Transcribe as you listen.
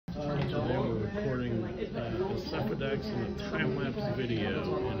Today we're recording a Sephadex and a time-lapse video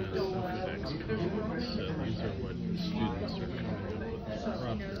in a Sephadex conference. These are what the students are coming up with to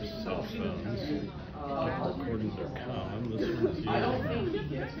prop their cell phones recording their column. This one's using,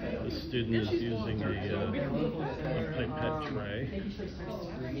 the student is using a pipette tray.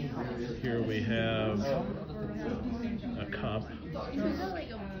 Here we have a cup.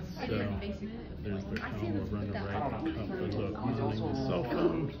 So there's the column we're running right. The cup is up using the cell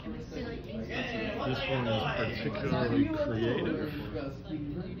phone. This one is particularly creative.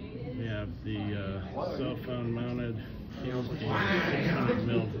 We have the cell phone mounted in a 600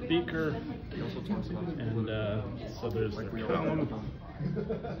 ml beaker, and so there's the column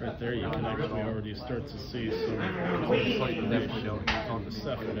right there. You can actually already start to see some information on the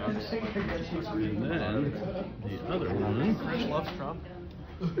Sephadex. And then the other one,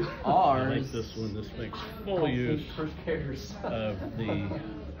 I like this one. This makes full use of the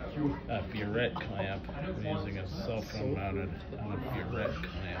burette clamp. We're using a cell phone mounted on a burette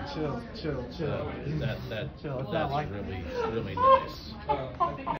clamp. That's really nice.